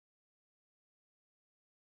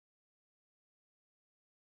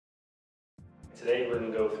Today we're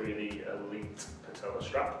going to go through the Elite Patella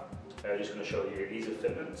strap. Just going to show you ease of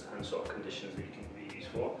fitment and sort of conditions that you can be used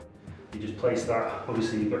for. You just place that,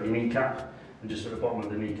 obviously you've got your kneecap, and just at the bottom of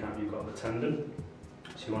the kneecap you've got the tendon.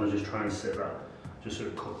 So you want to just try and sit that just so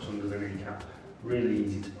it cups under the kneecap. Really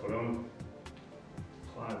easy to put on.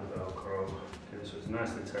 Apply the Velcro, okay, so it's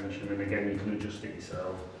nicely tensioned, and again you can adjust it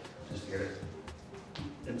yourself just to get it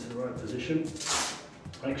into the right position.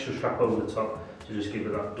 Extra strap over the top to just give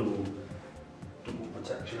it that double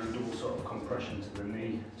protection and double sort of compression to the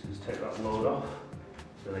knee to just take that load off.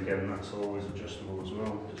 Then again, that's always adjustable as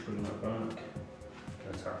well. Just bring that back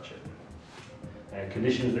and attach it.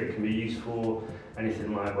 Conditions that it can be used for,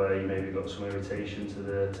 anything like where you maybe got some irritation to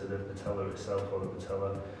the patella itself or the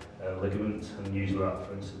patella ligament, and usually that,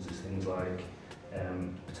 for instance, is things like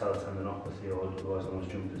patella tendinopathy, or otherwise known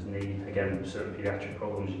as jumper's knee. Again, with certain paediatric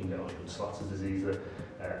problems, you can get Osgood Schlatters disease. That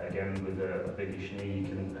again, with a biggish knee, you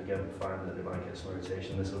can again find that they might get some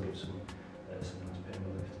irritation. This will give some